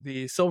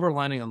the silver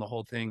lining on the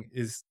whole thing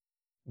is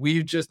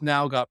we've just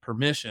now got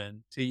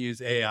permission to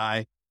use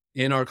AI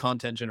in our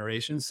content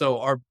generation. So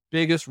our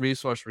biggest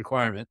resource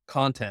requirement,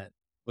 content,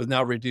 was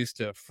now reduced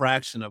to a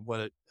fraction of what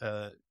it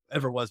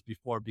ever was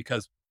before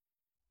because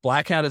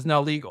Black Hat is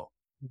now legal.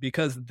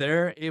 Because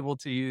they're able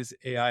to use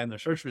AI in their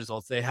search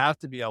results, they have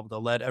to be able to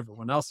let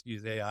everyone else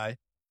use AI.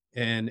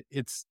 And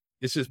it's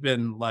just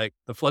been like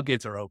the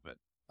floodgates are open.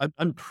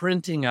 I'm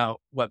printing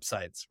out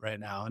websites right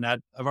now, and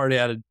I've already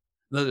added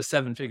another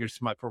 7 figures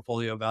to my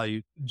portfolio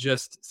value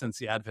just since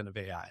the advent of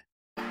AI.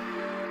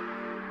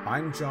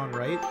 I'm John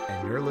Wright,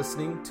 and you're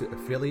listening to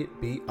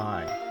Affiliate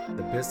BI,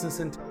 the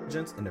business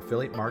intelligence and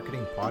affiliate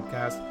marketing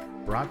podcast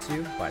brought to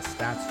you by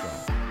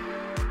StatsDrone.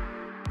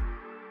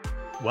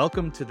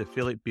 Welcome to the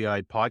Affiliate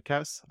BI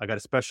podcast. I got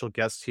a special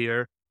guest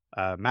here,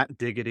 Matt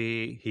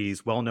Diggity.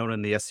 He's well known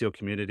in the SEO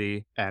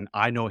community, and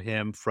I know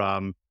him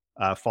from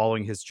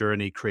following his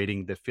journey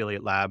creating the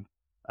Affiliate Lab.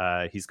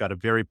 He's got a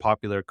very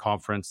popular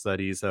conference that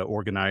he's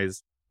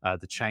organized,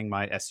 the Chiang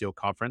Mai SEO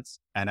conference.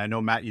 And I know,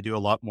 Matt, you do a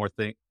lot more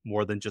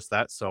than just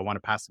that. So I want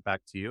to pass it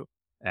back to you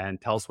and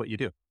tell us what you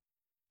do.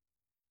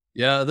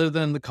 Yeah, other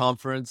than the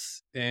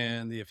conference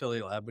and the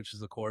Affiliate Lab, which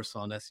is a course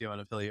on SEO and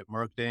affiliate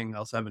marketing, I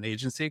also have an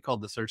agency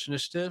called the Search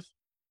Initiative.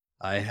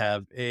 I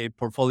have a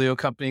portfolio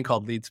company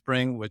called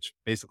LeadSpring, which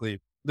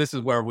basically this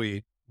is where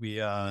we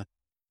walk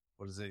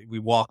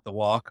the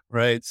walk,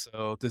 right?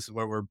 So this is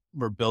where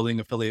we're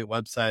building affiliate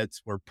websites,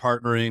 we're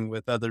partnering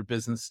with other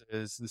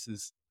businesses. This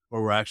is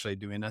where we're actually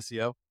doing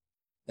SEO.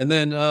 And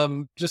then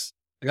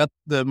I got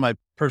my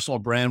personal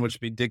brand, which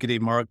would be Diggity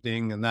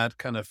Marketing, and that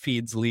kind of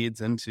feeds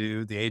leads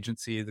into the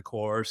agency, the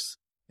course,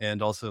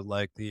 and also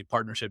like the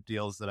partnership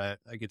deals that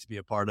I get to be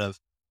a part of.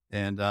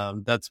 And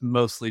that's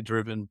mostly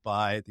driven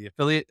by the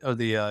affiliate or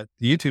the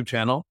YouTube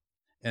channel.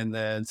 And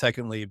then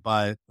secondly,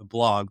 by the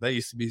blog. That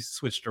used to be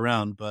switched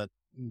around, but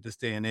in this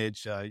day and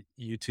age,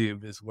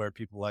 YouTube is where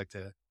people like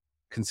to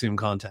consume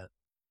content.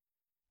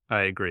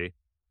 I agree.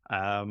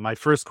 My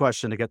first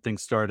question to get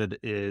things started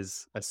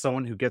is, as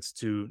someone who gets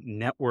to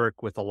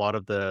network with a lot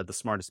of the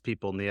smartest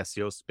people in the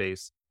SEO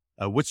space,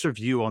 what's your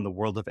view on the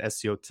world of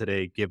SEO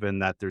today, given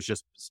that there's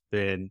just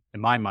been,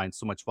 in my mind,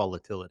 so much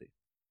volatility?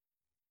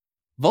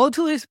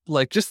 Volatility is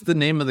like just the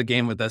name of the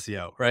game with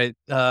SEO, right?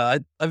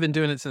 I've been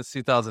doing it since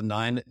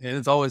 2009, and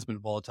it's always been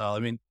volatile. I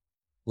mean,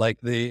 like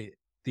the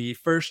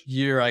first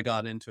year I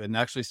got into it and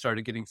actually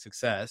started getting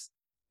success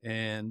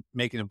and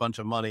making a bunch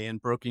of money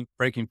and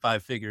breaking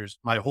 5 figures,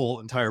 my whole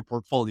entire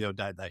portfolio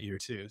died that year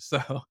too. So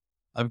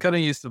I'm kind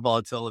of used to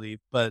volatility,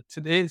 but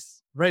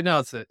right now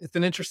it's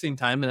an interesting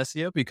time in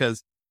SEO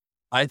because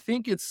I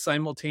think it's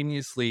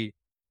simultaneously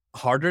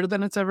harder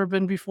than it's ever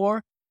been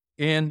before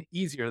and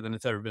easier than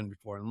it's ever been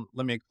before. And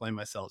let me explain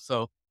myself.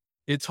 So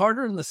it's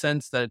harder in the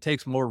sense that it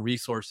takes more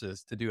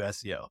resources to do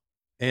SEO.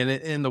 And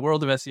in the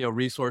world of SEO,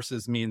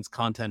 resources means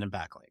content and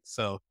backlinks.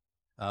 So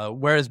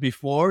whereas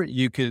before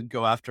you could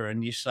go after a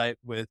niche site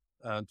with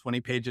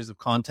 20 pages of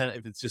content,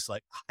 if it's just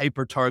like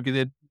hyper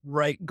targeted,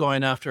 right,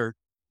 going after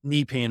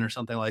knee pain or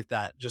something like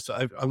that. Just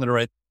I'm going to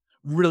write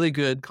really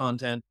good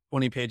content,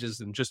 20 pages,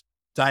 and just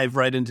dive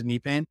right into knee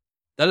pain.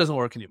 That doesn't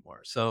work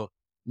anymore. So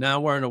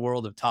now we're in a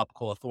world of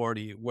topical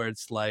authority where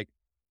it's like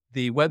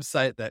the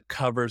website that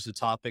covers the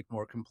topic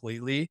more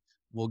completely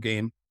will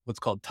gain what's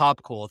called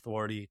topical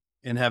authority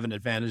and have an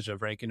advantage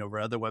of ranking over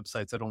other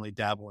websites that only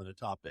dabble in a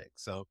topic.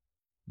 So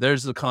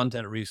there's the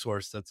content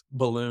resource that's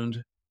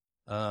ballooned.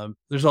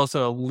 There's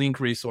also link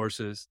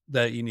resources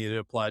that you need to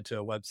apply to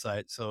a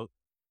website. So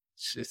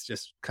it's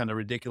just kind of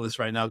ridiculous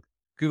right now.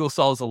 Google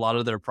solves a lot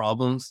of their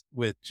problems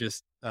with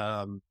just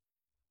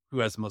who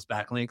has the most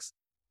backlinks.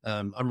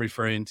 I'm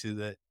referring to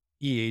the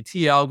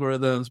EAT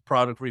algorithms,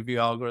 product review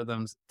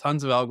algorithms,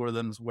 tons of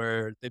algorithms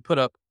where they put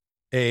up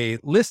a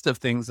list of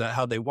things that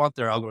how they want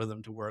their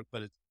algorithm to work,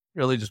 but it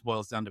really just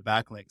boils down to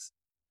backlinks.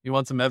 You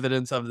want some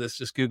evidence of this,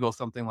 just Google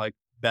something like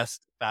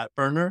best fat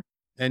burner,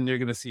 and you're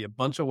going to see a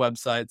bunch of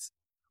websites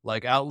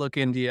like Outlook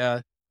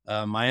India,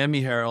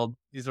 Miami Herald.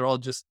 These are all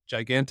just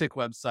gigantic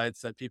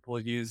websites that people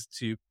use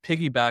to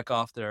piggyback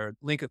off their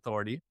link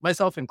authority,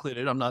 myself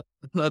included. I'm not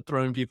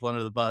throwing people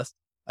under the bus.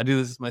 I do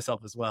this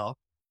myself as well.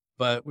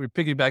 But we're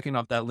piggybacking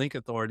off that link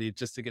authority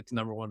just to get to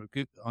number one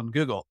on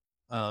Google.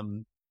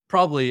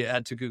 Probably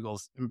add to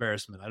Google's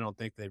embarrassment. I don't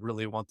think they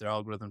really want their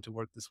algorithm to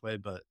work this way,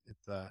 but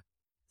it's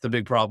a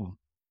big problem.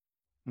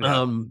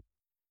 Yeah.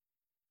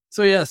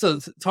 So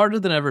it's harder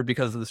than ever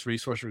because of this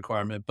resource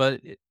requirement, but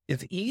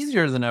it's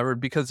easier than ever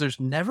because there's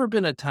never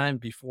been a time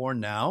before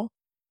now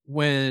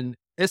when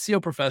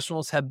SEO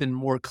professionals have been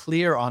more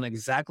clear on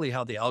exactly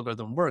how the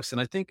algorithm works.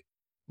 And I think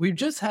we've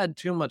just had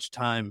too much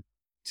time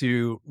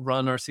to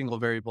run our single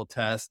variable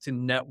test, to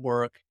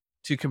network,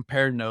 to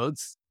compare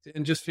nodes,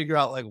 and just figure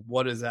out like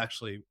what is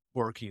actually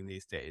working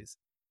these days.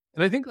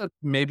 And I think that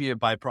may be a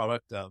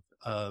byproduct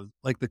of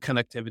like the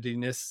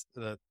connectiveness.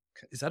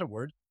 Is that a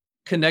word?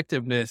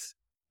 Connectiveness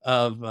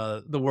of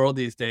the world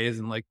these days.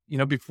 And like,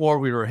 before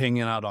we were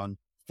hanging out on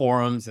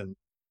forums and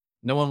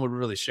no one would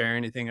really share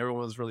anything.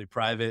 Everyone was really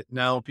private.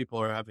 Now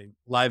people are having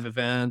live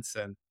events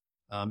and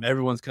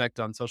Everyone's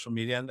connected on social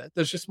media, and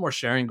there's just more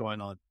sharing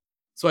going on.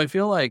 So I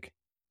feel like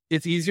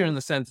it's easier in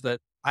the sense that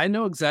I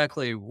know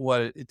exactly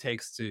what it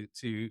takes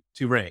to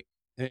rank,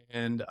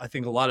 and I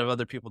think a lot of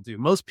other people do.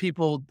 Most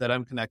people that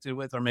I'm connected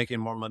with are making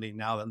more money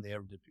now than they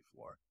ever did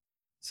before.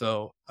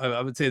 So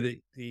I would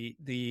say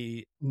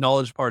the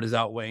knowledge part is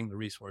outweighing the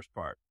resource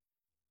part.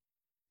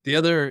 The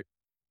other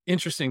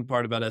interesting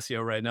part about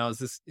SEO right now is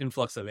this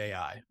influx of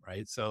AI,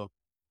 right? So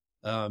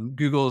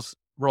Google's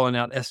rolling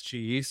out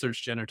SGE,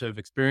 Search Generative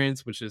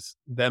Experience, which is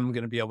them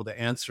going to be able to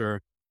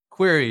answer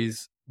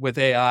queries with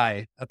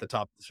AI at the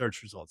top of the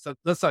search results.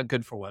 That's not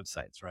good for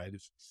websites, right?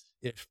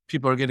 If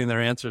people are getting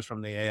their answers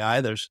from the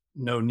AI, there's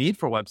no need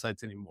for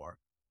websites anymore.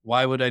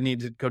 Why would I need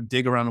to go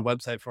dig around a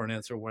website for an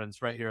answer when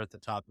it's right here at the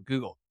top of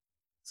Google?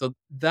 So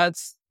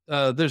that's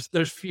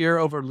there's fear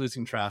over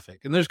losing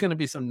traffic, and there's going to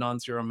be some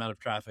non-zero amount of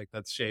traffic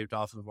that's shaved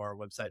off of our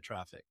website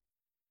traffic,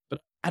 but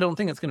I don't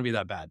think it's going to be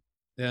that bad.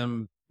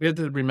 We have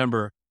to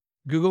remember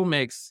Google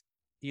makes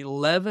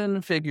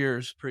 11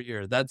 figures per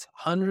year. That's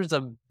hundreds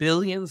of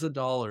billions of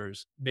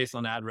dollars based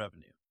on ad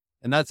revenue.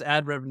 And that's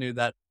ad revenue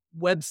that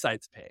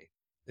websites pay.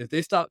 If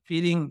they stop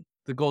feeding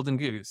the golden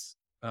goose,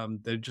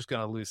 they're just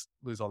going to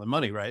lose all the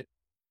money, right?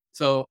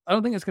 So I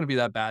don't think it's going to be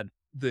that bad.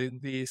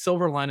 The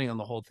silver lining on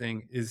the whole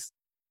thing is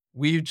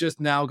we've just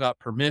now got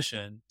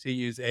permission to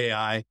use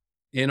AI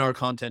in our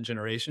content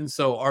generation.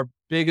 So our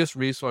biggest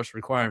resource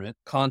requirement,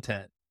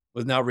 content,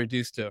 was now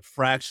reduced to a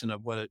fraction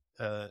of what it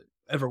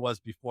ever was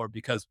before,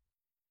 because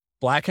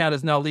Black Hat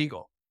is now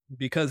legal.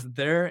 Because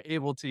they're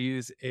able to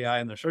use AI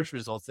in their search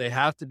results, they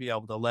have to be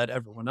able to let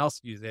everyone else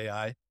use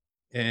AI.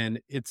 And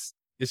it's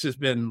just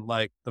been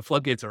like the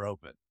floodgates are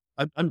open.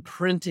 I'm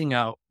printing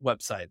out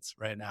websites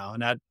right now,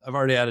 and I've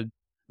already added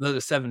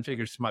another 7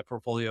 figures to my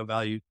portfolio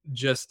value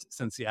just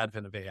since the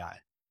advent of AI.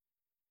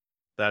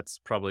 That's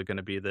probably going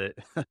to be the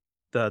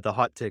the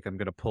hot take I'm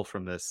going to pull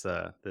from this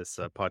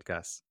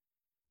podcast.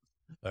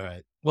 All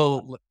right.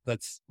 Well,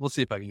 we'll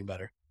see if I can do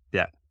better.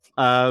 Yeah.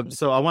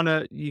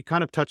 So you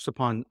kind of touched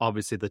upon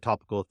obviously the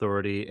topical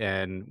authority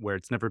and where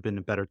it's never been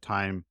a better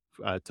time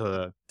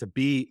to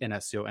be in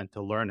SEO and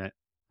to learn it.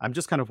 I'm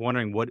just kind of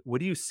wondering what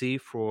do you see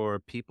for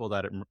people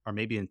that are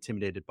maybe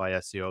intimidated by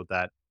SEO,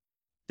 that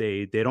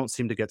they don't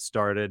seem to get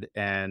started.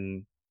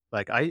 And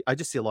like I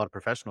just see a lot of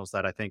professionals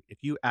that I think if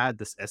you add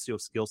this SEO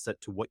skill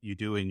set to what you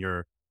do in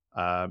your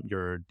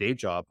day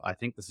job, I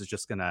think this is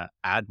just going to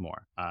add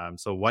more.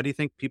 So why do you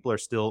think people are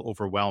still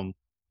overwhelmed?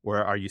 Or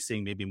are you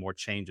seeing maybe more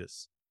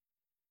changes?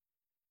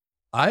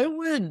 I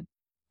would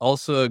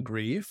also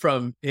agree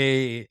from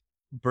a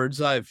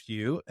bird's eye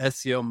view,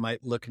 SEO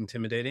might look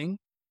intimidating,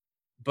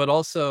 but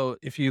also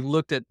if you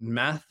looked at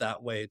math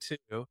that way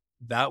too,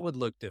 that would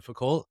look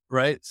difficult,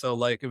 right? So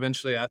like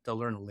eventually I have to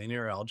learn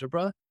linear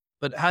algebra,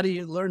 but how do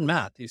you learn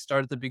math? You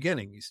start at the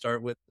beginning, you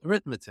start with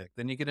arithmetic,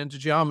 then you get into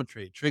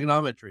geometry,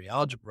 trigonometry,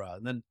 algebra,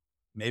 and then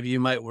maybe you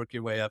might work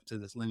your way up to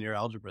this linear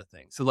algebra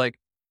thing. So like,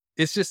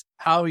 it's just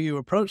how you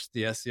approach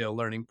the SEO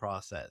learning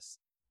process.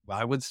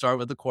 I would start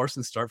with the course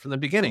and start from the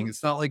beginning.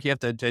 It's not like you have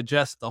to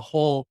digest the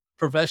whole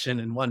profession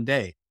in one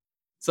day.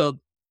 So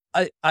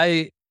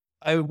I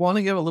want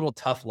to give a little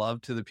tough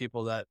love to the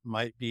people that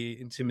might be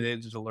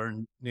intimidated to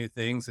learn new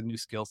things and new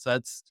skill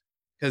sets.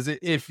 Because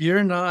if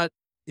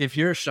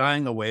you're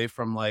shying away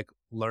from like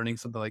learning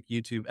something like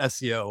YouTube,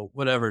 SEO,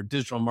 whatever,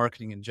 digital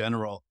marketing in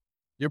general,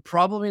 you're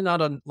probably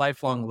not a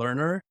lifelong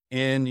learner,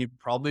 and you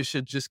probably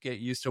should just get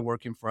used to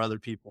working for other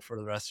people for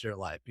the rest of your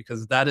life,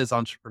 because that is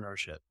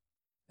entrepreneurship.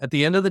 At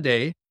the end of the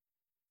day,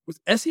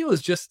 SEO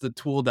is just the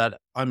tool that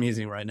I'm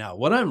using right now.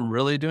 What I'm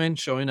really doing,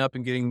 showing up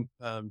and getting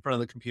in front of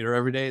the computer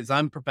every day, is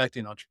I'm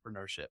perfecting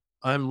entrepreneurship.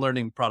 I'm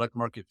learning product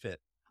market fit.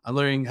 I'm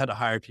learning how to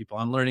hire people.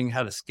 I'm learning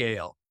how to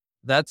scale.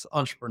 That's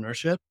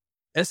entrepreneurship.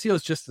 SEO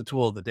is just the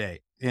tool of the day.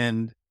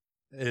 And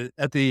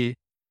at the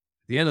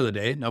end of the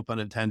day, no pun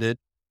intended,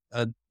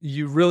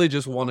 you really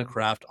just want to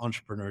craft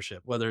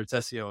entrepreneurship, whether it's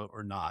SEO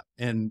or not.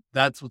 And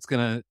that's what's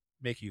going to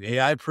make you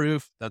AI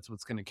proof. That's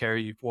what's going to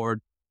carry you forward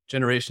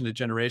generation to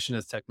generation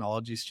as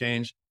technologies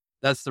change.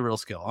 That's the real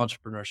skill,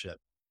 entrepreneurship.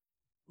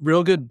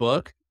 Real good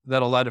book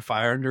that'll light a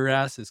fire under your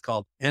ass is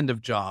called End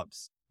of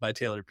Jobs by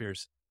Taylor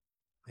Pierce.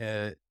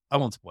 I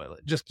won't spoil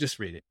it. Just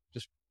read it.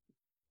 Just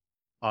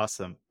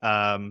Awesome.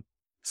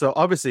 So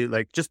obviously,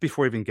 like just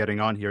before even getting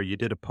on here, you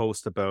did a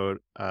post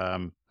about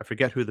I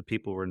forget who the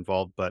people were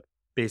involved, but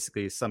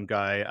basically some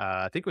guy,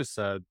 I think it was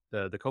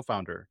the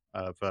co-founder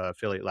of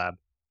Affiliate Lab,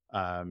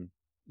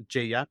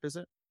 Jay Yap, is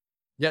it?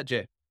 yeah,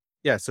 Jay.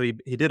 Yeah, so he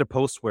did a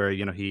post where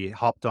he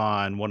hopped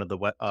on one of the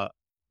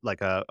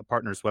like a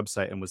partner's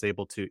website and was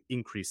able to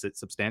increase it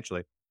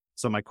substantially.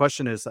 So my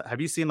question is, have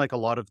you seen like a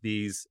lot of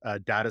these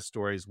data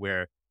stories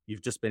where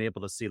you've just been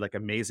able to see like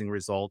amazing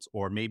results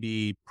or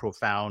maybe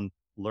profound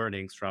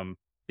learnings from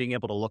being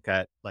able to look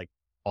at like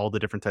all the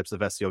different types of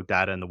SEO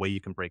data and the way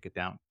you can break it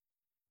down?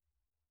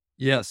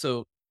 Yeah.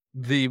 So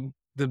the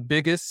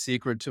biggest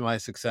secret to my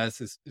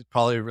success is it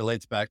probably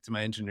relates back to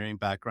my engineering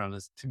background,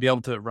 is to be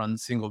able to run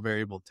single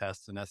variable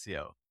tests in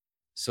SEO.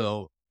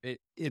 So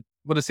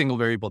what a single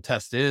variable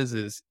test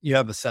is you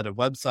have a set of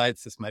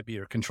websites. This might be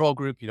your control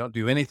group. You don't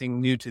do anything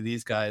new to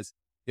these guys.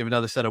 You have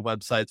another set of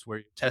websites where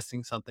you're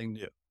testing something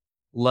new.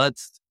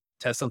 Let's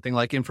test something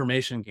like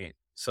information gain.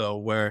 So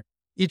where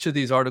each of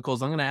these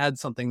articles, I'm going to add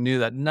something new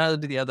that none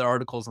of the other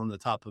articles on the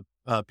top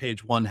of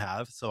page 1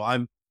 have. So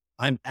I'm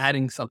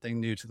adding something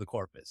new to the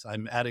corpus.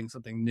 I'm adding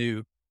something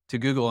new to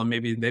Google, and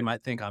maybe they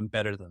might think I'm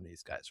better than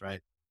these guys,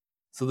 right?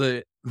 So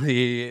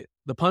the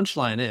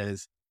punchline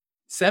is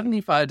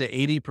 75 to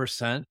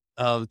 80%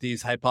 of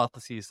these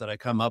hypotheses that I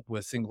come up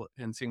with single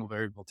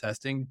variable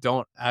testing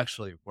don't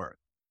actually work.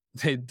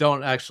 They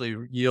don't actually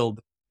yield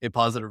a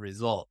positive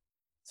result.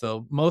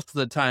 So most of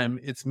the time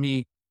it's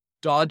me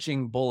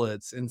dodging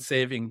bullets and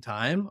saving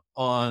time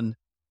on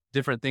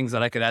different things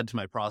that I could add to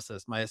my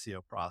process, my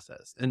SEO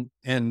process.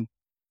 And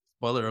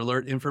spoiler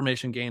alert,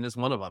 information gain is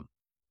one of them.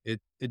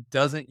 It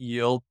doesn't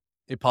yield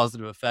a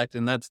positive effect,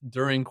 and that's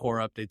during core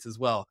updates as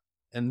well.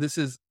 And this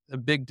is a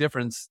big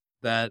difference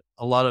that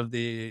a lot of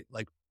the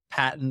like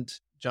patent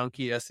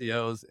junkie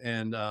SEOs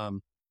and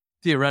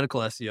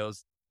theoretical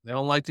SEOs, they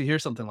don't like to hear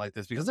something like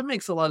this because it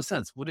makes a lot of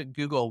sense. Wouldn't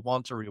Google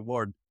want to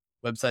reward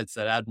websites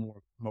that add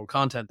more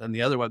content than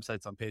the other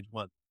websites on page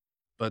 1?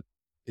 But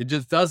it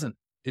just doesn't.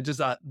 It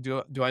just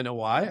do I know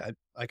why?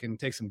 I can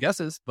take some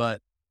guesses,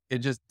 but it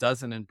just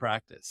doesn't in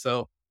practice.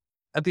 So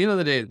at the end of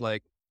the day,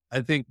 like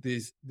I think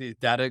these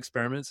data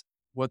experiments,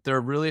 what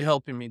they're really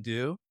helping me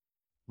do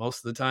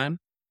most of the time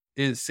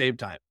is save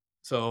time.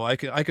 So I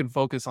can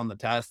focus on the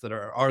tasks that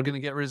are going to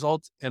get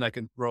results, and I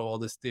can throw all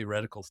this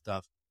theoretical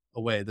stuff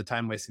away, the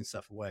time wasting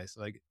stuff away.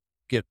 So I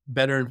get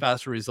better and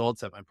faster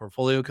results at my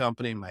portfolio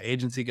company. My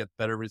agency gets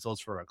better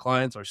results for our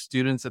clients. Our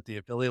students at the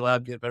affiliate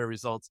lab get better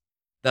results.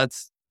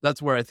 That's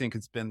where I think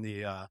it's been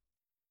the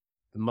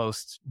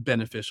most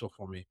beneficial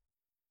for me.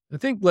 I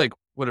think like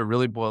what it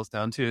really boils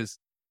down to is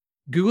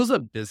Google's a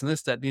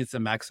business that needs to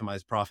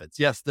maximize profits.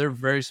 Yes, they're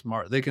very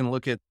smart. They can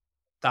look at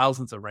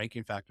thousands of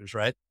ranking factors,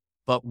 right?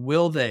 But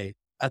will they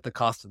at the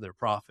cost of their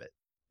profit?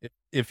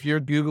 If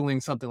you're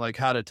Googling something like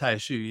how to tie a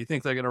shoe, you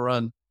think they're going to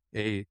run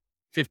a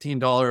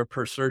 $15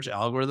 per search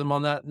algorithm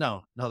on that?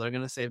 No, they're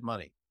going to save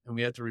money. And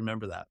we have to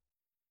remember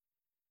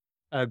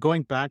that.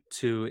 Going back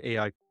to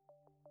AI.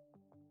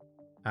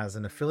 As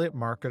an affiliate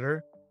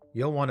marketer,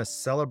 you'll want to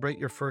celebrate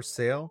your first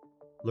sale,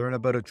 learn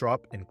about a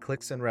drop in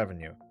clicks and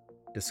revenue,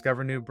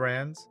 discover new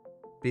brands,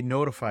 be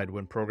notified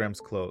when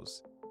programs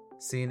close,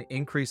 see an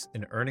increase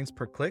in earnings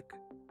per click,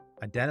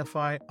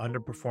 identify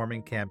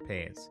underperforming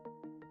campaigns.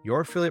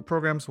 Your affiliate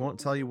programs won't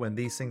tell you when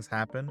these things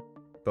happen,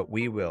 but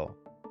we will.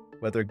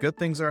 Whether good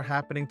things are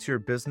happening to your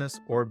business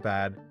or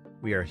bad,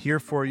 we are here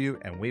for you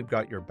and we've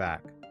got your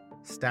back.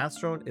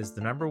 StatsDrone is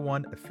the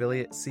 #1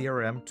 affiliate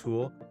CRM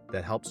tool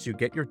that helps you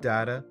get your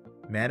data,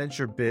 manage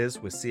your biz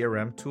with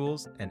CRM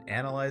tools, and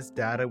analyze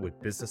data with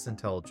business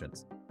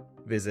intelligence.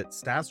 Visit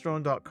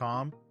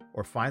statsdrone.com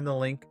or find the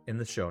link in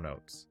the show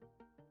notes.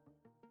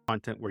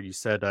 Content where you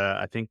said,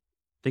 I think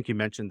you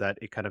mentioned that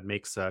it kind of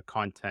makes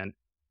content,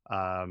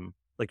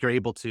 like you're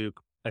able to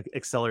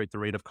accelerate the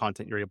rate of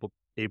content you're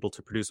able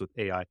to produce with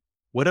AI.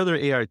 What other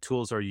AI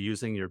tools are you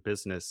using in your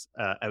business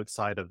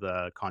outside of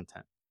the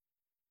content?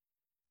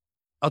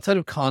 Outside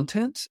of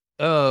content,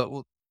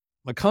 well,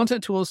 my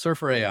content tool is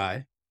Surfer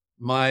AI.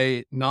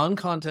 My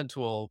non-content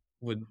tool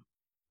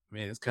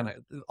it's kind of,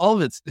 all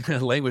of it's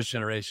language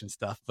generation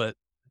stuff, but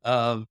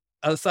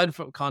aside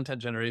from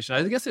content generation,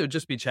 I guess it would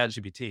just be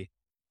ChatGPT.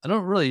 I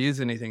don't really use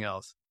anything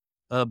else.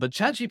 But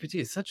ChatGPT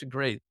is such a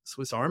great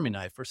Swiss Army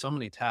knife for so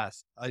many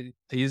tasks. I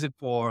use it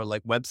for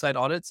like website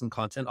audits and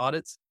content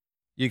audits.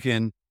 You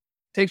can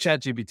take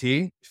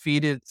ChatGPT,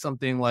 feed it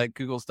something like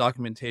Google's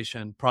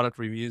documentation, product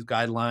reviews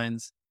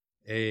guidelines,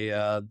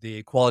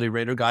 the quality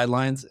rater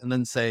guidelines, and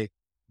then say,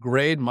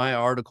 grade my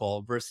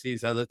article versus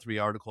these other 3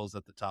 articles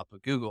at the top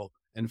of Google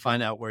and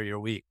find out where you're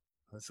weak.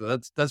 So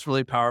that's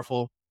really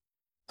powerful.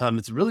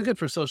 It's really good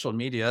for social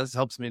media. It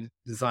helps me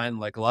design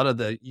like a lot of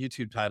the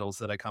YouTube titles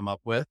that I come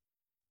up with.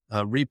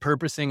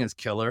 Repurposing is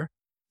killer.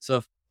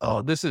 So,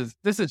 this is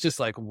just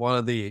like one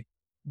of the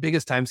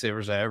biggest time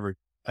savers I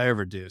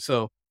ever do.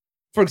 So,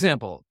 for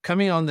example,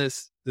 coming on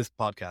this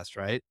podcast,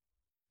 right?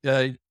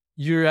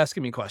 You're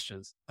asking me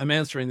questions. I'm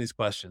answering these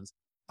questions.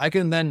 I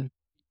can then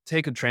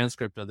take a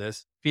transcript of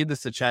this, feed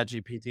this to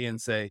ChatGPT, and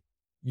say,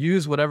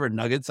 use whatever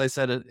nuggets I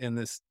said in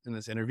this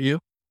interview,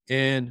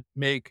 and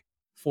make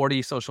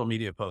 40 social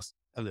media posts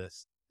of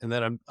this, and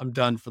then I'm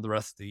done for the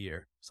rest of the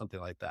year, something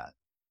like that.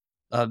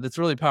 That's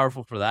really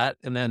powerful for that.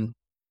 And then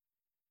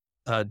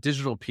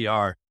digital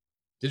PR,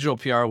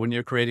 when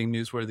you're creating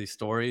newsworthy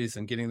stories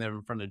and getting them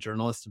in front of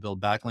journalists to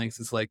build backlinks,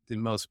 is like the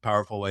most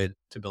powerful way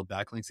to build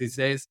backlinks these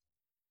days.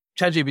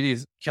 ChatGPT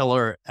is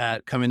killer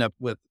at coming up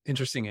with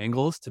interesting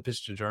angles to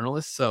pitch to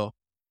journalists. So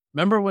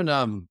remember when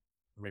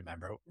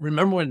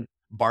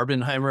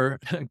Barbenheimer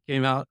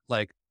came out,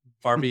 like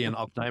Barbie and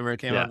Oppenheimer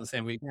came out in the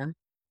same weekend?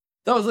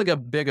 That was like a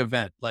big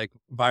event, like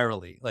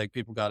virally, like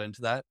people got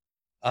into that.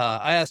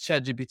 I asked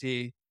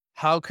ChatGPT,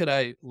 how could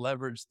I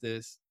leverage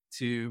this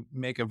to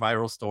make a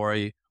viral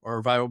story or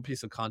a viral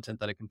piece of content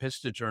that I can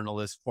pitch to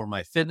journalists for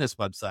my fitness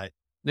website.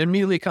 And it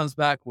immediately comes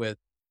back with,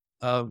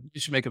 you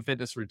should make a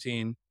fitness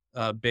routine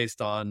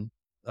based on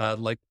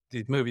like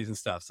these movies and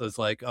stuff. So it's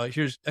like,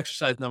 here's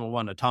exercise number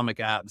 1, atomic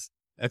abs.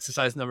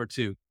 Exercise number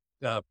 2,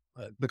 the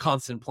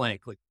constant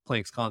plank, like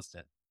plank's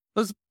constant.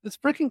 It's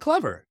freaking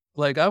clever.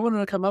 Like I wouldn't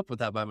have come up with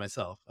that by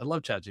myself. I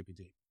love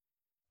ChatGPT.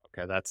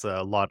 Okay, that's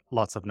a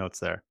lots of notes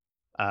there.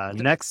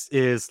 Next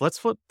is let's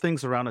flip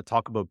things around and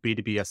talk about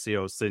B2B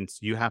SEO since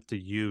you have to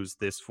use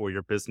this for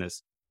your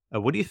business.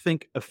 What do you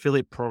think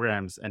affiliate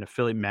programs and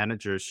affiliate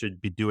managers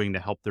should be doing to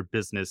help their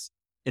business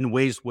in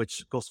ways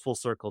which goes full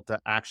circle to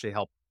actually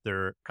help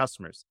their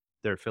customers,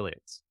 their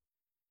affiliates?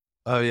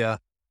 Oh yeah.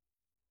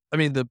 I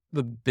mean,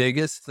 the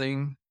biggest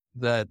thing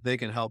that they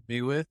can help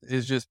me with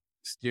is just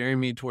steering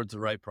me towards the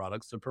right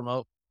products to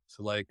promote.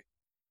 So like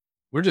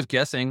we're just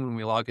guessing when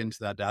we log into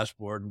that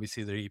dashboard and we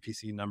see their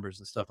EPC numbers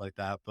and stuff like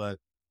that. But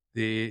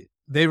they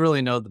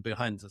really know the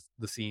behind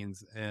the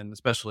scenes and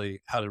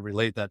especially how to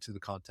relate that to the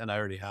content I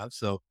already have.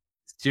 So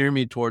steer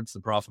me towards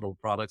the profitable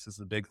products is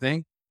the big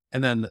thing.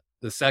 And then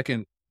the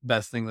second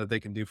best thing that they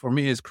can do for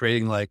me is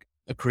creating like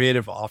a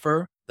creative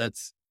offer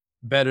that's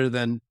better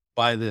than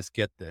buy this,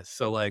 get this.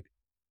 So like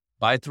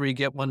buy 3,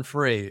 get 1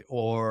 free,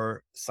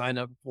 or sign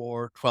up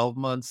for 12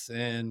 months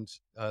and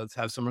let's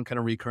have some kind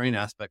of recurring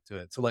aspect to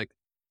it. So like,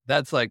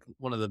 that's like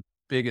one of the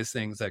biggest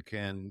things that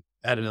can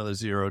add another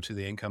zero to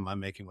the income I'm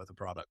making with a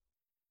product.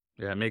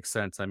 Yeah, it makes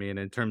sense. I mean,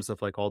 in terms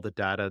of like all the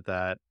data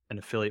that an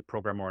affiliate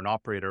program or an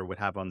operator would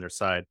have on their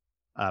side,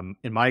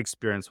 in my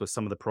experience with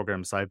some of the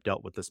programs I've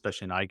dealt with,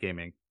 especially in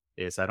iGaming,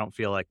 is I don't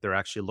feel like they're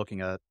actually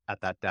looking at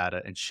that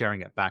data and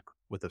sharing it back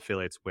with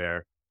affiliates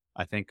where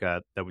I think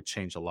that would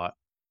change a lot.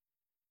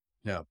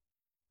 Yeah.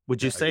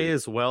 Would you Yeah. I say agree.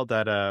 as well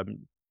that,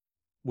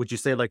 would you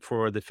say like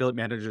for the affiliate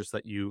managers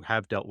that you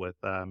have dealt with,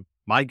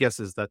 my guess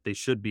is that they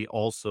should be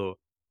also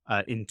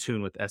in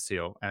tune with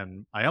SEO.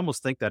 And I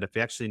almost think that if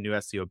they actually knew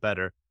SEO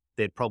better,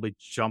 they'd probably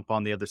jump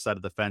on the other side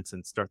of the fence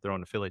and start their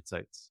own affiliate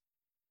sites.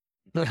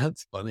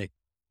 That's funny.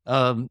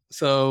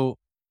 So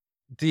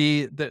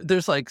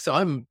there's like, so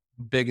I'm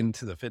big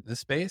into the fitness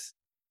space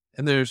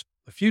and there's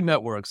a few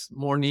networks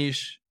more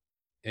niche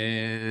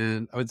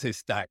and I would say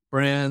Stack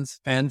Brands,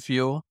 Fan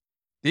Fuel.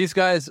 These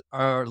guys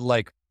are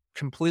like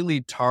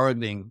completely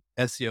targeting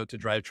SEO to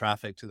drive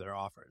traffic to their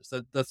offers.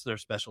 That's their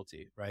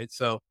specialty, right?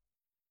 So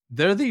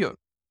they're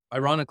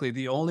ironically,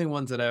 the only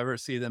ones that I ever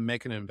see them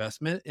make an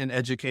investment in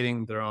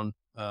educating their own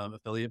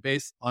affiliate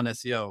base on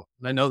SEO.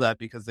 And I know that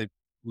because they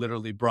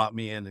literally brought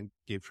me in and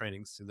gave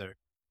trainings to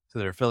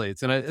their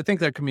affiliates. And I think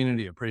their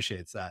community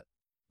appreciates that.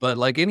 But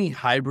like any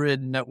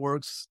hybrid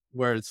networks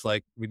where it's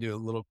like we do a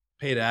little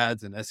paid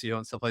ads and SEO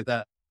and stuff like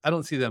that, I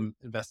don't see them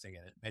investing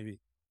in it. Maybe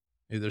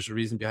there's a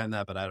reason behind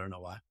that, but I don't know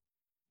why.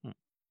 Hmm.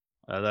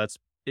 That's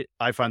it.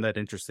 I find that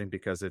interesting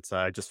because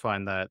I just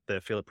find that the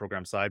affiliate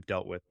programs I've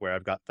dealt with, where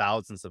I've got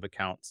thousands of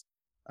accounts,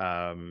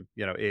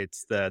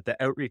 it's the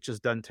outreach is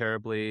done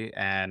terribly,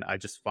 and I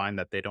just find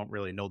that they don't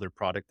really know their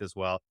product as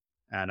well.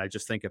 And I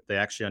just think if they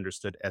actually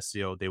understood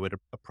SEO, they would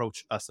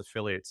approach us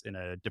affiliates in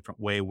a different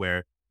way,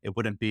 where it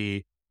wouldn't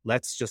be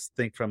let's just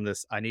think from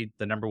this. I need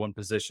the number one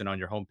position on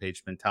your homepage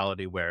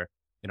mentality, where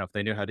if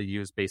they knew how to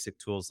use basic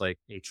tools like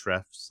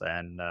Hrefs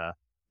and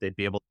they'd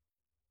be able to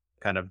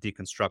kind of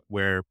deconstruct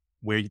where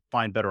you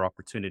find better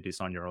opportunities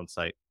on your own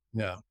site.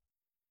 Yeah.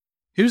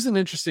 Here's an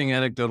interesting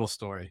anecdotal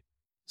story.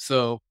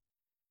 So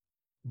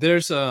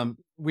there's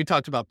we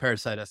talked about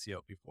parasite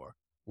SEO before,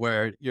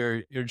 where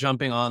you're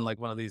jumping on like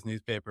one of these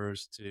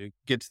newspapers to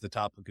get to the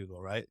top of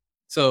Google, right?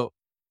 So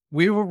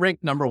we were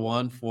ranked number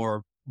 1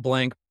 for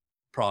blank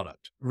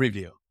product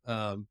review,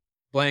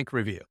 blank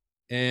review,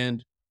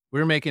 and we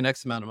were making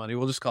X amount of money.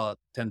 We'll just call it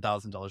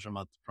 $10,000 a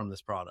month from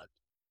this product.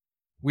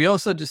 We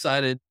also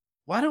decided,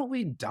 why don't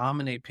we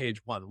dominate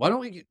page 1? Why don't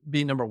we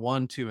be number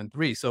 1, 2, and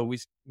 3? So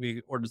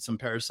we ordered some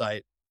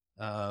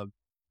uh,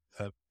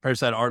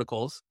 parasite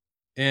articles,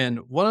 and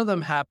one of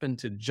them happened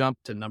to jump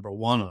to number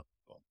 1 of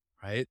them,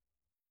 right?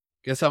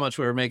 Guess how much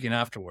we were making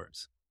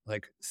afterwards?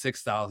 Like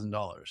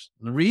 $6,000.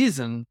 The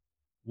reason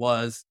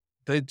was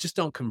they just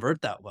don't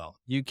convert that well.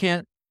 You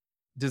can't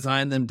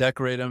design them,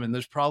 decorate them, and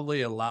there's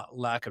probably a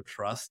lack of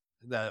trust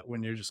that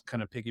when you're just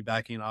kind of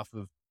piggybacking off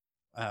of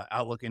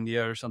Outlook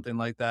India or something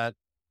like that,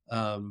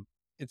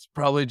 it's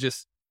probably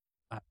just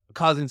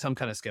causing some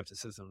kind of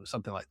skepticism or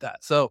something like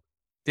that. So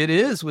it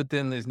is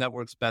within these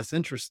networks' best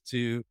interest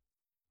to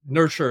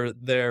nurture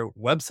their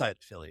website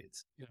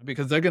affiliates,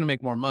 because they're going to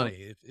make more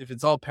money. If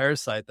it's all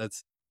parasite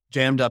that's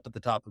jammed up at the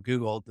top of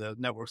Google, the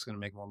network's going to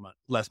make more money,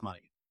 less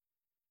money.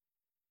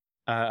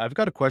 I've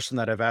got a question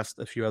that I've asked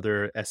a few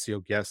other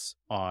SEO guests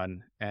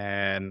on,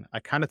 and I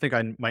kind of think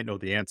I might know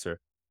the answer.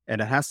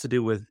 And it has to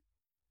do with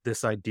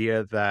this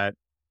idea that,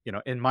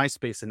 in my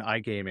space in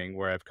iGaming,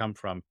 where I've come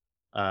from,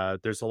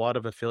 there's a lot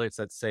of affiliates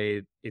that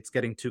say it's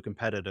getting too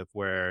competitive,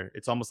 where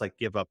it's almost like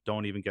give up,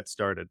 don't even get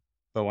started.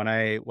 But when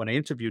I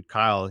interviewed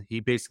Kyle,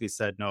 he basically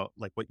said, no,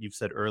 like what you've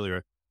said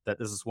earlier, that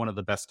this is one of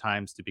the best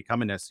times to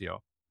become an SEO.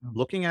 Mm.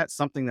 Looking at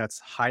something that's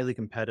highly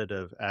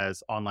competitive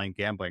as online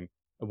gambling,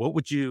 what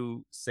would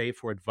you say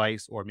for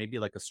advice or maybe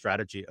like a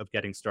strategy of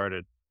getting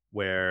started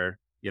where,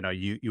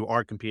 you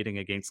are competing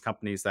against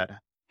companies that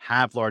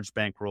have large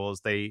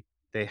bankrolls. They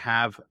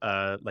have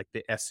like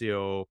the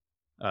SEO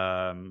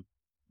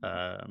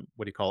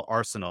what do you call it,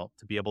 arsenal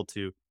to be able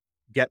to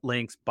get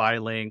links, buy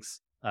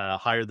links,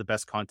 hire the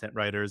best content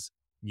writers,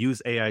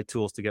 use AI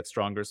tools to get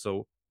stronger.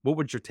 So what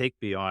would your take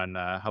be on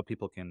how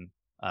people can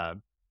uh,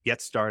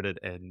 get started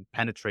and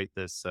penetrate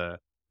this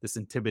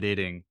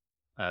intimidating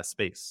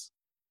space?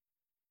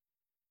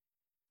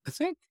 I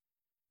think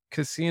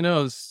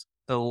casinos,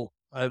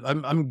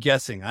 I'm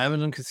guessing. I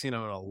haven't done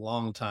casino in a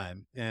long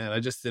time, and I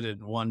just did it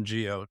in one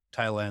geo,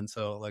 Thailand.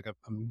 So like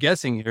I'm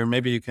guessing here.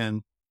 Maybe you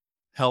can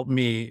help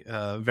me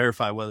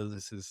verify whether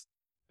is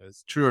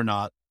true or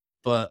not.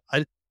 But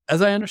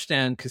as I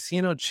understand,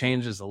 casino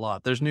changes a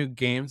lot. There's new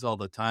games all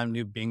the time,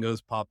 new bingos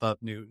pop up,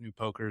 new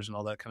pokers, and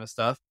all that kind of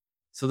stuff.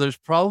 So there's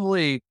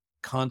probably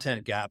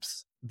content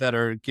gaps that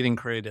are getting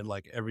created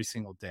like every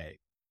single day.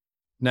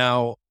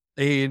 Now,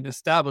 an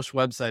established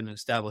website, an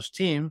established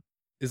team,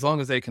 as long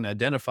as they can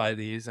identify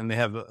these and they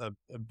have a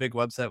big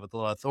website with a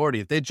lot of authority,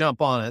 if they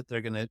jump on it,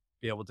 they're going to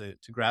be able to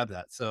grab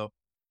that. So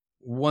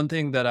one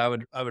thing that I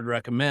would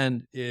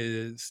recommend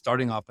is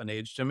starting off an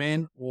age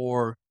domain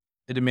or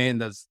a domain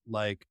that's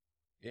like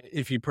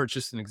if you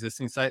purchase an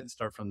existing site and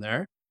start from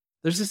there.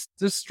 There's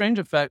this strange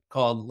effect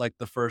called like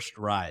the first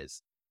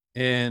rise.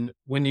 And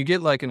when you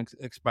get like an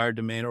expired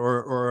domain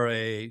or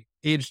a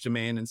age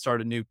domain and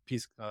start a new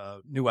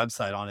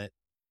website on it,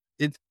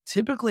 it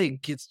typically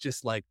gets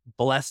just like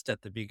blessed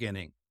at the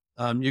beginning.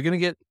 You're going to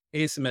get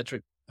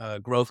asymmetric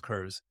growth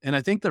curves. And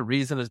I think the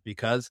reason is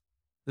because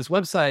this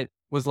website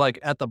was like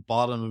at the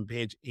bottom of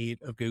page 8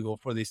 of Google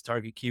for these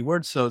target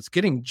keywords. So it's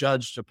getting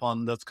judged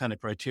upon those kind of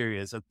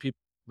criteria of people,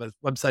 but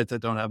websites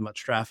that don't have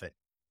much traffic.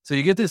 So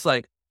you get this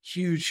like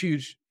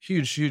huge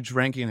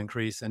ranking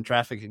increase and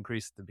traffic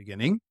increase at the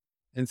beginning.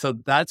 And so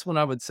that's when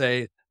I would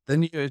say,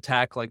 then you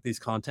attack like these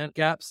content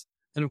gaps.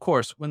 And of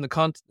course, when the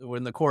core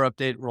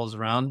update rolls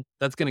around,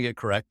 that's going to get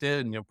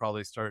corrected and you'll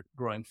probably start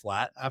growing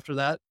flat after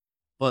that.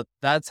 But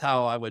that's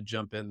how I would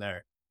jump in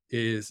there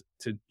is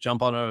to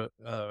jump on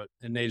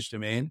an age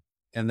domain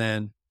and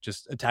then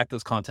just attack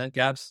those content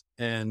gaps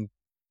and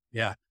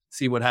yeah,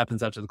 see what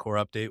happens after the core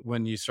update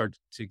when you start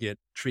to get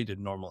treated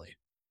normally.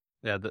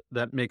 Yeah,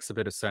 that makes a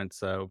bit of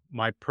sense.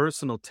 My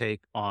personal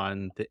take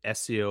on the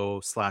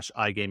SEO slash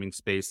iGaming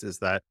space is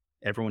that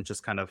everyone's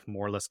just kind of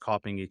more or less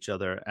copying each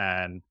other.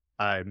 And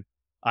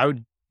I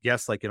would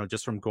guess, like,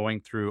 just from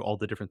going through all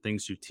the different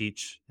things you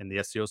teach in the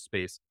SEO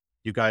space,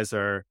 you guys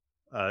are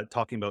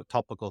talking about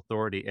topical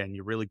authority and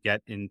you really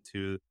get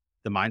into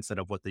the mindset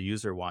of what the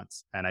user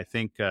wants. And I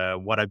think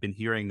what I've been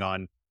hearing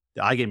on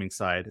the iGaming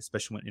side,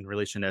 especially in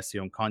relation to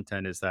SEO and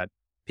content, is that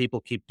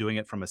people keep doing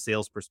it from a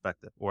sales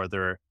perspective, or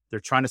they're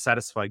trying to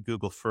satisfy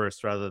Google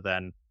first rather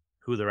than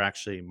who they're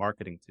actually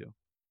marketing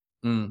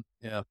to.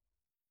 Yeah,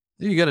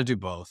 you got to do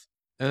both.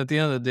 And at the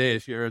end of the day,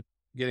 if you're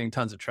getting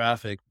tons of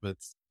traffic, but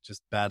it's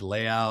just bad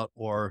layout,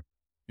 or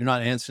you're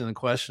not answering the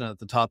question at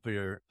the top of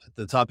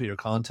your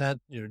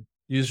content, your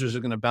users are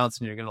going to bounce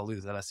and you're going to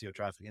lose that SEO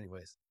traffic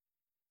anyways.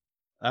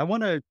 I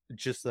want to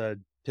just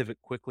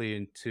pivot quickly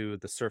into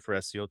the Surfer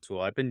SEO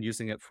tool. I've been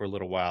using it for a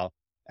little while,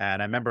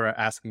 and I remember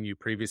asking you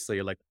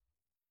previously, like,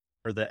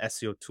 are the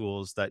SEO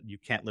tools that you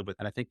can't live with?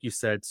 And I think you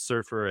said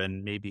Surfer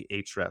and maybe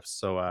Ahrefs.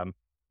 So,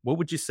 what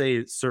would you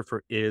say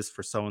Surfer is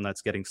for someone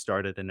that's getting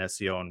started in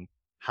SEO, and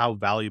how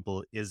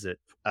valuable is it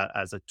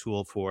as a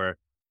tool for?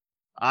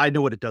 I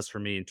know what it does for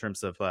me in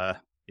terms of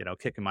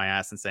kicking my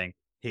ass and saying,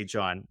 "Hey,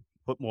 John,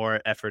 put more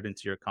effort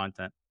into your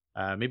content."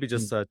 Maybe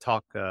just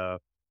talk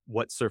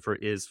what Surfer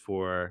is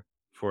for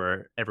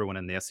everyone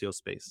in the SEO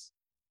space.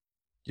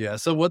 Yeah.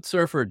 So what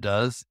Surfer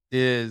does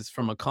is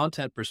from a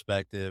content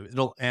perspective,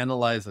 it'll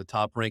analyze the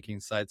top ranking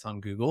sites on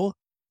Google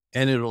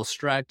and it'll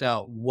extract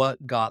out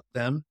what got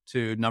them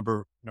to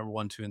number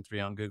 1, 2, and 3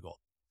 on Google.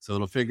 So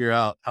it'll figure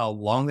out how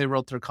long they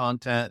wrote their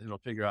content. It'll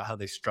figure out how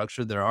they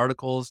structured their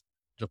articles.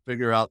 It'll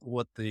figure out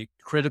what the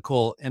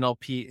critical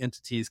NLP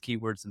entities,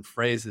 keywords, and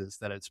phrases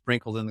that it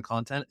sprinkled in the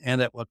content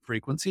and at what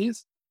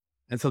frequencies.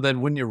 And so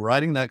then when you're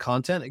writing that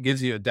content, it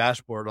gives you a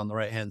dashboard on the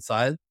right-hand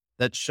side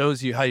that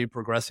shows you how you're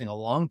progressing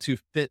along to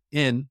fit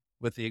in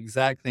with the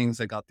exact things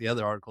that got the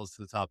other articles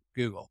to the top of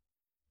Google.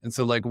 And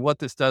so like what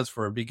this does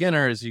for a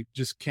beginner is you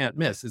just can't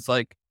miss. It's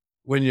like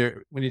when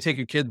you take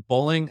your kid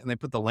bowling and they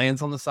put the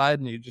lanes on the side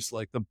and you just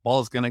like the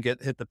ball's going to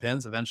hit the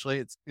pins eventually.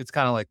 It's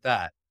kind of like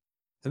that.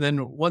 And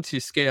then once you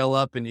scale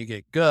up and you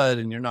get good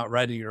and you're not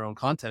writing your own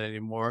content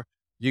anymore,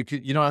 you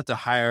don't have to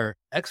hire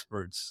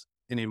experts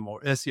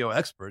anymore, SEO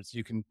experts.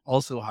 You can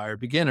also hire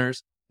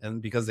beginners, and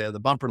because they have the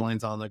bumper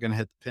lanes on, they're going to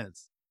hit the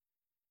pins.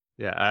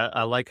 Yeah,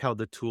 I like how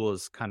the tool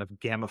is kind of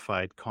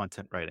gamified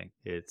content writing.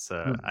 It's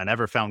Mm. I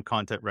never found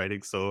content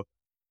writing so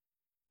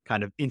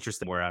kind of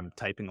interesting where I'm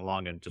typing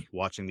along and just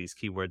watching these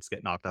keywords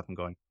get knocked up and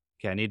going,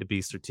 okay, I need to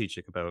be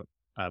strategic about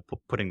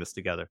putting this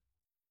together.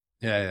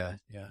 Yeah.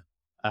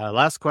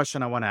 Last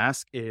question I want to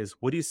ask is,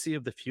 what do you see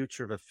of the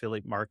future of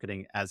affiliate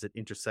marketing as it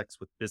intersects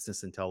with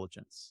business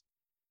intelligence?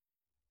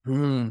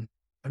 Hmm.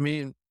 I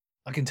mean,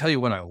 I can tell you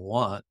what I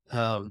want.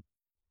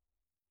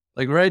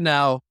 Like right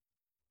now,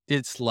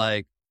 it's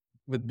like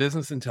with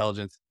business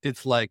intelligence,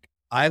 it's like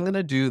I'm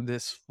gonna do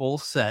this full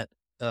set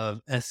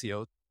of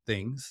SEO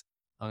things.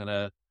 I'm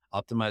gonna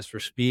optimize for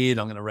speed.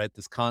 I'm gonna write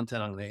this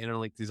content. I'm gonna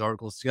interlink these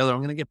articles together.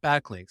 I'm gonna get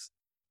backlinks,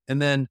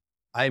 and then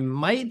I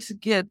might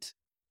get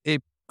a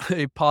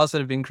a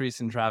positive increase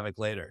in traffic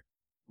later.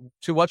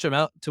 To what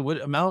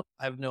amount,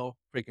 I have no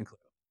freaking clue.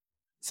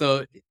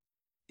 So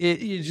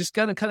you just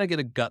gotta kind of get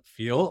a gut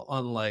feel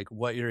on like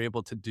what you're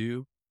able to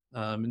do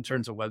in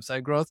terms of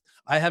website growth.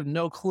 I have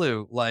no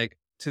clue, like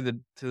to the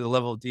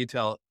level of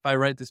detail. If I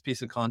write this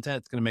piece of content,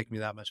 it's going to make me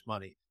that much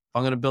money. If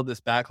I'm going to build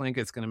this backlink,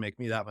 it's going to make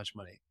me that much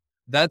money.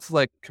 That's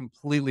like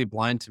completely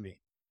blind to me.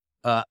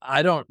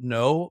 I don't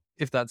know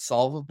if that's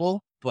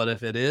solvable, but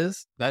if it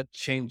is, that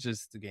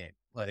changes the game.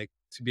 Like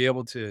to be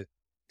able to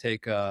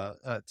take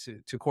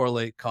to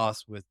correlate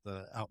costs with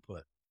the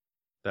output.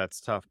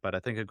 That's tough, but I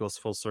think it goes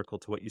full circle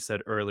to what you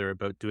said earlier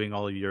about doing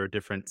all of your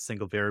different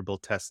single variable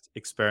test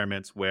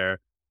experiments where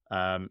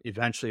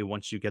eventually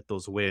once you get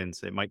those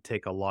wins, it might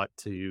take a lot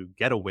to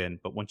get a win,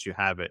 but once you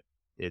have it,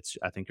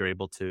 I think you're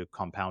able to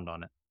compound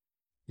on it.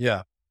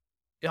 Yeah.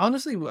 Yeah,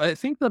 honestly, I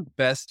think the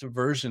best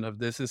version of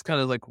this is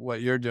kind of like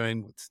what you're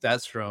doing with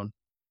StatsDrone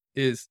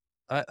is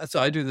so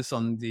I do this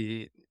on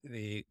the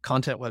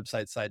content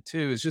website side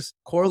too, is just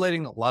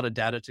correlating a lot of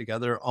data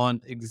together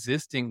on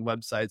existing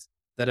websites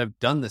that have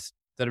done this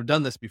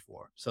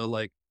before. So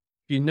like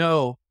if you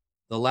know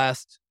the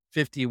last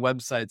 50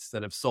 websites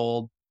that have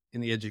sold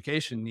in the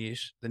education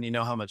niche, then you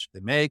know how much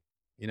they make,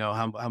 you know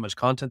how much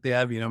content they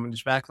have, you know how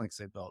much backlinks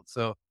they built.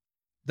 So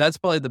that's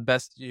probably the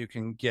best you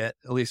can get,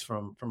 at least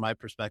from my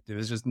perspective,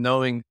 is just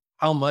knowing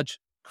how much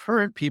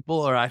current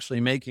people are actually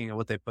making and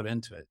what they put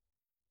into it.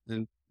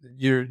 And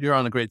you're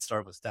on a great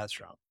start with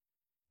StatsDrone.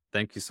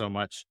 Thank you so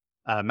much.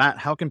 Matt,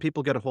 how can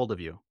people get a hold of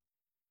you?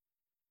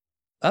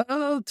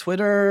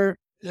 Twitter,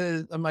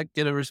 I might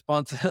get a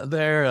response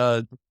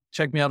there.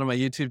 Check me out on my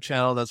YouTube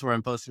channel. That's where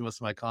I'm posting most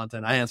of my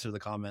content. I answer the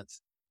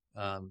comments.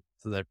 So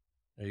there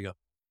you go.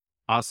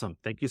 Awesome.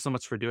 Thank you so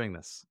much for doing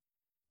this.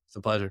 It's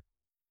a pleasure.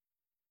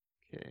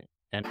 Okay.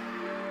 And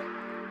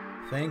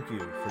Thank you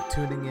for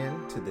tuning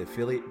in to the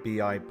Affiliate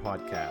BI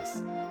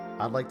podcast.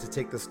 I'd like to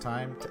take this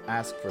time to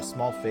ask for a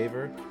small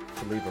favor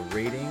to leave a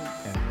rating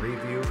and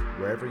review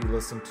wherever you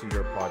listen to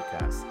your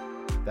podcast.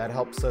 That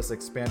helps us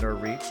expand our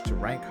reach to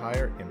rank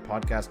higher in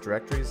podcast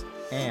directories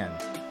and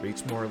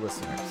reach more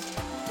listeners.